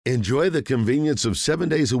Enjoy the convenience of 7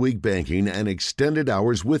 days a week banking and extended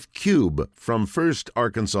hours with Cube from First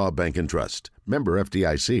Arkansas Bank and Trust. Member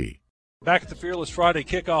FDIC. Back at the Fearless Friday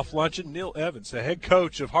kickoff luncheon, Neil Evans, the head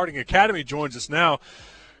coach of Harding Academy, joins us now.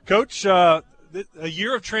 Coach, a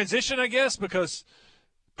year of transition, I guess, because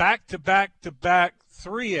back-to-back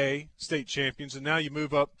 3A state champions, and now you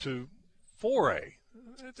move up to 4A.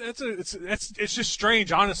 It's just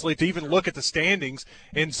strange, honestly, to even look at the standings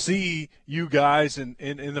and see you guys in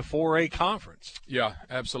the 4A conference. Yeah,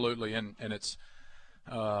 absolutely, and it's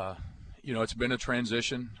it's been a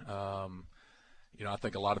transition. I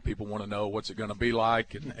think a lot of people want to know what's it going to be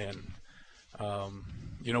like, and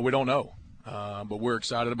we don't know, but we're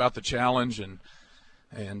excited about the challenge,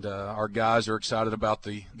 and our guys are excited about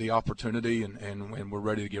the opportunity, and we're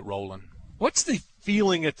ready to get rolling. What's the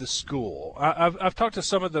feeling at the school? I've talked to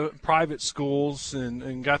some of the private schools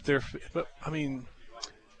and got their – but, I mean,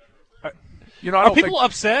 are people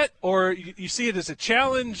upset, or you see it as a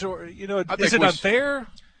challenge, or, is it unfair?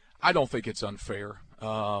 I don't think it's unfair.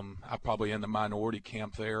 I'm probably in the minority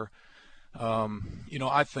camp there.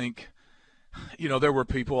 I think, there were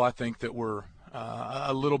people I think that were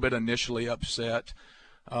a little bit initially upset.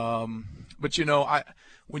 But,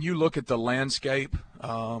 when you look at the landscape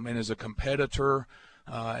and as a competitor,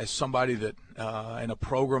 as somebody that in a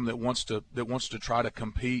program that wants to try to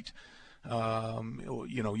compete,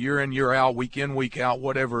 year in, year out, week in, week out,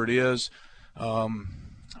 whatever it is,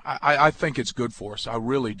 I think it's good for us. I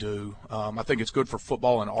really do. I think it's good for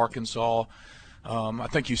football in Arkansas. I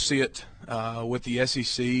think you see it with the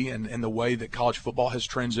SEC and the way that college football has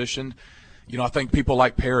transitioned. I think people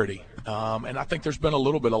like parity, and I think there's been a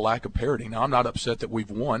little bit of lack of parity. Now, I'm not upset that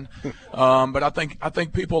we've won, but I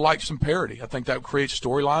think people like some parity. I think that creates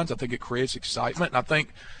storylines. I think it creates excitement, and I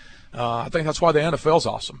think that's why the NFL's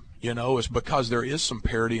awesome. Is because there is some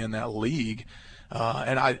parity in that league,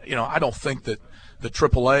 and I don't think that the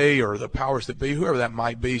AAA or the powers that be, whoever that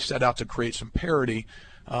might be, set out to create some parity,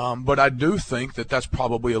 but I do think that that's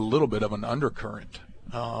probably a little bit of an undercurrent.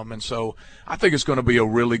 And so I think it's going to be a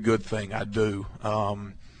really good thing. I do.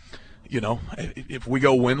 If we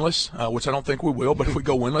go winless, which I don't think we will, but if we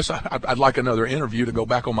go winless, I'd like another interview to go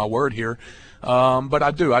back on my word here. But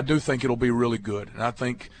I do think it'll be really good. And I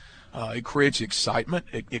think it creates excitement.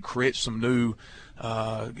 It creates some new,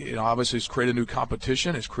 obviously it's created new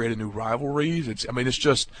competition. It's created new rivalries.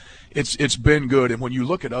 It's been good. And when you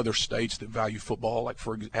look at other states that value football, like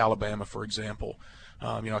for Alabama, for example,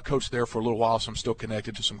 I coached there for a little while, so I'm still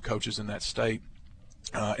connected to some coaches in that state,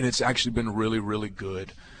 and it's actually been really, really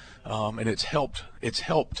good, and it's helped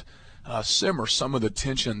simmer some of the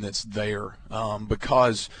tension that's there,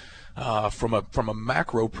 because from a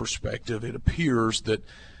macro perspective, it appears that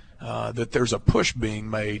there's a push being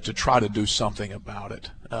made to try to do something about it,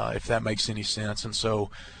 if that makes any sense, and so.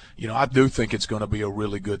 I do think it's going to be a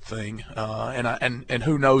really good thing, and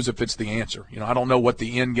who knows if it's the answer. I don't know what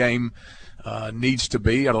the end game needs to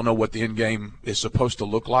be. I don't know what the end game is supposed to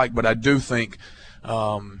look like, but I do think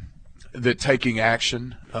that taking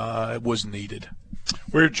action was needed.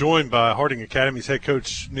 We're joined by Harding Academy's head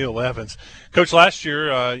coach, Neil Evans. Coach, last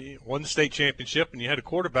year you won the state championship, and you had a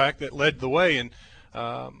quarterback that led the way, and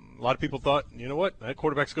a lot of people thought, that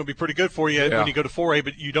quarterback's going to be pretty good for you when you go to 4A,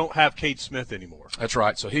 but you don't have Cade Smith anymore. That's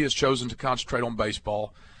right. So he has chosen to concentrate on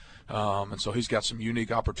baseball, and so he's got some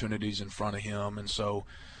unique opportunities in front of him. And so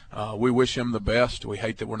we wish him the best. We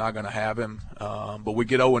hate that we're not going to have him, but we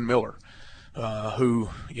get Owen Miller, who,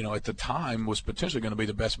 at the time was potentially going to be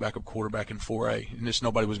the best backup quarterback in 4A, and just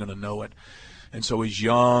nobody was going to know it. And so he's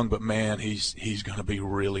young, but, man, he's going to be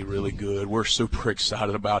really, really good. We're super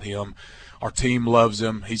excited about him. Our team loves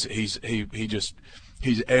him. He's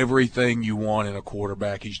everything you want in a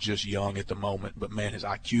quarterback. He's just young at the moment, but, man, his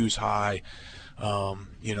IQ's high.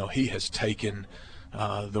 He has taken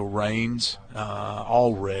the reins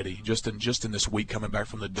already just in this week coming back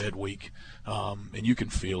from the dead week, and you can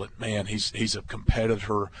feel it. Man, he's a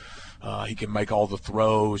competitor. He can make all the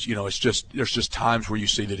throws. There's just times where you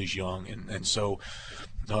see that he's young, and so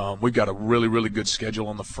we've got a really, really good schedule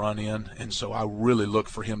on the front end, and so I really look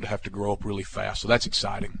for him to have to grow up really fast. So that's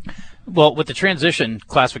exciting. Well, with the transition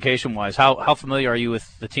classification-wise, how familiar are you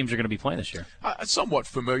with the teams you're going to be playing this year? Somewhat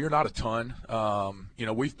familiar, not a ton.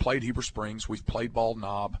 We've played Heber Springs. We've played Bald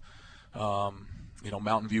Knob.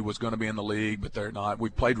 Mountain View was going to be in the league, but they're not.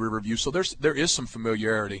 We've played Riverview. So there is some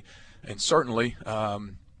familiarity, and certainly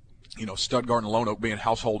Stuttgart and Lone Oak being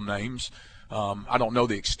household names. I don't know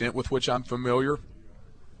the extent with which I'm familiar,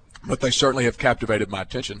 but they certainly have captivated my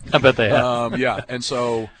attention. I bet they have. And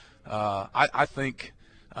so I think,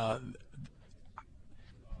 I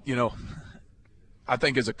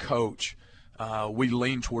think as a coach, we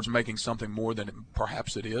lean towards making something more than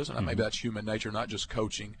perhaps it is, and maybe that's human nature, not just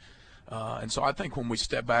coaching. And so I think when we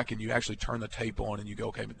step back and you actually turn the tape on and you go,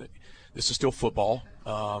 okay, but this is still football.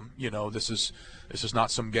 This is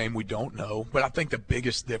not some game we don't know. But I think the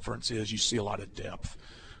biggest difference is you see a lot of depth.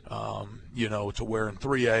 To where in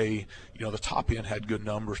 3A, the top end had good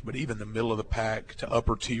numbers, but even the middle of the pack to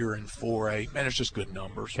upper tier in 4A, man, it's just good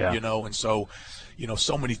numbers, and so,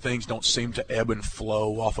 so many things don't seem to ebb and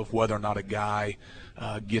flow off of whether or not a guy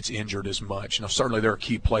gets injured as much. Certainly there are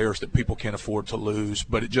key players that people can't afford to lose,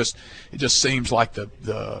 but it just seems like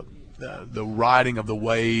the riding of the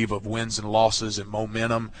wave of wins and losses and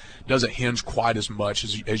momentum doesn't hinge quite as much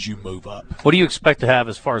as you move up. What do you expect to have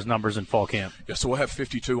as far as numbers in fall camp? Yeah, so we'll have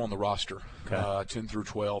 52 on the roster, 10 through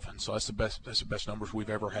 12, and so that's the best numbers we've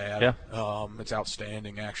ever had. Yeah. It's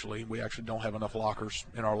outstanding, actually. We actually don't have enough lockers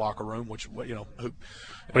in our locker room, which what do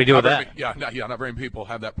you do with that? Not very many people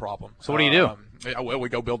have that problem. So what do you do? We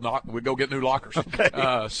go we go get new lockers.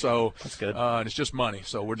 Okay. So that's good. And it's just money.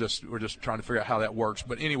 So we're just trying to figure out how that works.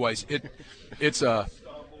 But anyways, it's a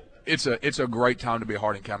great time to be a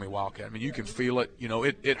Harding County Wildcat. I mean, you can feel it.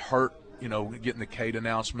 It hurt. Getting the Cade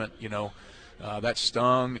announcement. That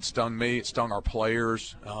stung. It stung me. It stung our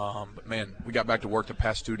players. But man, we got back to work the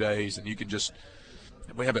past 2 days, and you can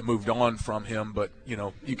we haven't moved on from him, but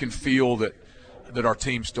you can feel that our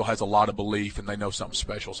team still has a lot of belief and they know something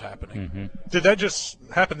special is happening. Mm-hmm. Did that just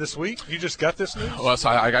happen this week? You just got this news? Well, so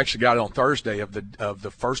I actually got it on Thursday of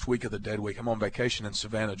the first week of the dead week. I'm on vacation in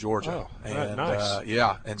Savannah, Georgia. Oh, and,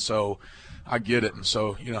 nice. And so I get it. And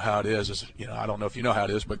so you know how it is I don't know if you know how it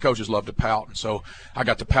is, but coaches love to pout. And so I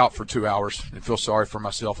got to pout for 2 hours and feel sorry for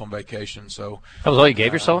myself on vacation. So that was all you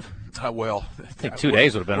gave yourself? Well, I think 2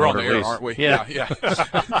 days would have been we're on the air, air, aren't we? Yeah.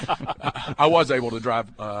 I was able to drive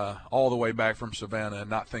all the way back from Savannah and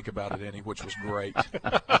not think about it any, which was great.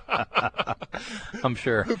 I'm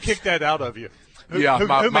sure. Who kicked that out of you? My who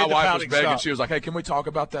wife was begging. Stop? She was like, "Hey, can we talk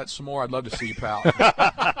about that some more? I'd love to see you pout."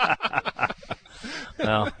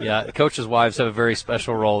 Well, yeah, coaches' wives have a very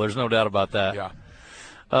special role. There's no doubt about that. Yeah.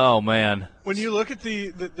 Oh, man. When you look at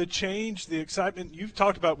the change, the excitement you've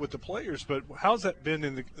talked about with the players, but how's that been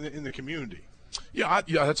in the community? Yeah,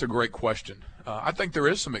 that's a great question. I think there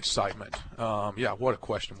is some excitement. What a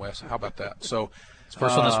question, Wes. How about that? So, it's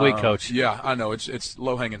first one this week, Coach. Yeah, I know it's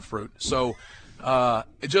low-hanging fruit. So,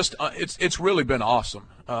 it's really been awesome.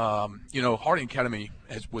 Harding Academy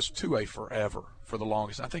was 2A forever for the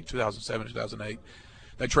longest. I think 2007, 2008.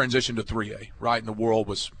 They transitioned to 3A, right? And the world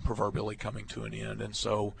was proverbially coming to an end. And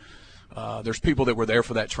so there's people that were there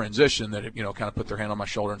for that transition that, kind of put their hand on my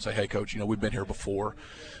shoulder and say, hey, Coach, we've been here before.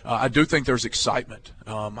 I do think there's excitement.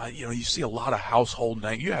 You see a lot of household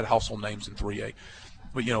names. You had household names in 3A.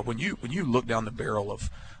 But, when you look down the barrel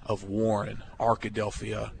of Warren,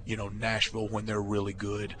 Arkadelphia, Nashville when they're really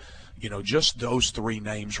good, just those three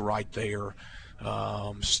names right there.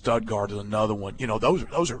 Stuttgart is another one.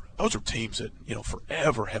 Those are teams that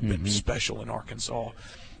forever have been special in Arkansas,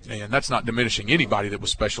 and that's not diminishing anybody that was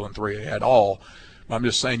special in 3A at all. I'm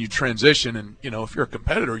just saying you transition, and if you're a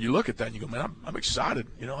competitor, you look at that and you go, man, I'm excited.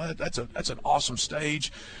 That's an awesome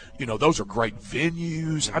stage. Those are great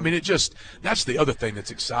venues. I mean, that's the other thing that's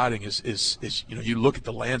exciting is you look at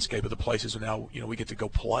the landscape of the places, and now we get to go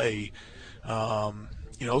play.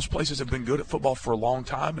 Those places have been good at football for a long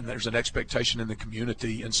time, and there's an expectation in the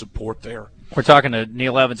community and support there. We're talking to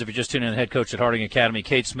Neil Evans, if you're just tuning in, head coach at Harding Academy.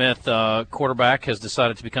 Cade Smith, quarterback, has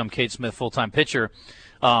decided to become Cade Smith full-time pitcher.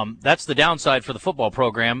 That's the downside for the football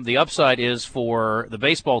program. The upside is for the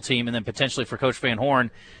baseball team and then potentially for Coach Van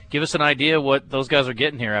Horn. Give us an idea what those guys are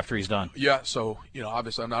getting here after he's done. Yeah, so,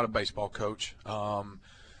 obviously I'm not a baseball coach. I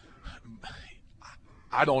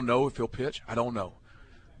don't know if he'll pitch. I don't know.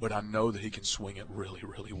 But I know that he can swing it really,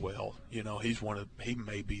 really well. He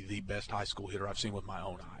may be the best high school hitter I've seen with my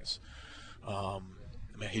own eyes.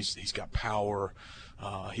 He's got power.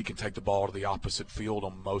 He can take the ball to the opposite field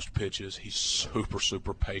on most pitches. He's super,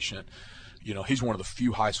 super patient. He's one of the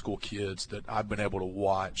few high school kids that I've been able to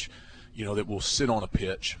watch, that will sit on a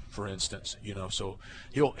pitch, for instance. So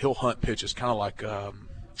he'll hunt pitches, kind of like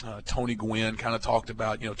Tony Gwynn kind of talked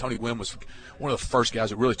about. Tony Gwynn was one of the first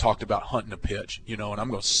guys that really talked about hunting a pitch, and I'm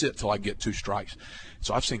going to sit till I get 2 strikes.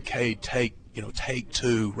 So I've seen Cade take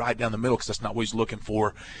 2 right down the middle because that's not what he's looking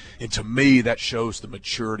for. And to me, that shows the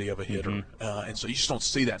maturity of a hitter. And so you just don't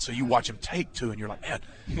see that. So you watch him take 2 and you're like, man,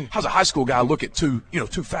 how's a high school guy look at 2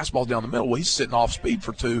 fastballs down the middle? Well, he's sitting off speed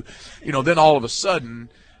for 2. Then all of a sudden,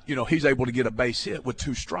 he's able to get a base hit with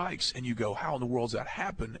 2 strikes. And you go, how in the world does that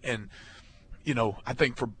happen? And I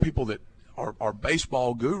think for people that are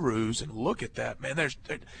baseball gurus and look at that, man,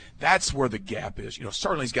 that's where the gap is.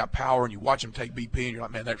 Certainly he's got power, and you watch him take BP, and you're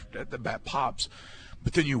like, man, that bat pops.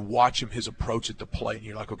 But then you watch him, his approach at the plate, and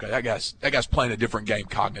you're like, okay, that guy's playing a different game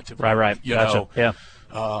cognitively. Right. Gotcha. Yeah.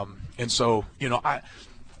 And so,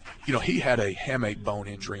 he had a hamate bone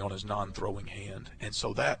injury on his non-throwing hand, and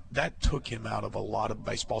so that took him out of a lot of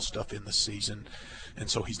baseball stuff in the season, and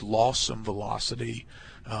so he's lost some velocity.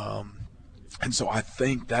 And so I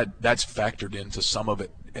think that's factored into some of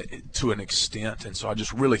it to an extent. And so I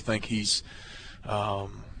just really think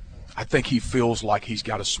I think he feels like he's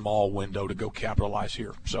got a small window to go capitalize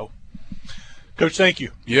here. So, Coach, thank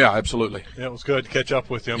you. Yeah, absolutely. Yeah, it was good to catch up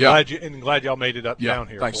with you. I'm glad y'all made it up down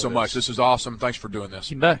here. Thanks so much. This is awesome. Thanks for doing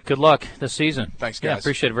this. You bet. Good luck this season. Thanks, guys. Yeah,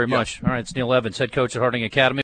 appreciate it very much. All right, it's Neil Evans, head coach at Harding Academy.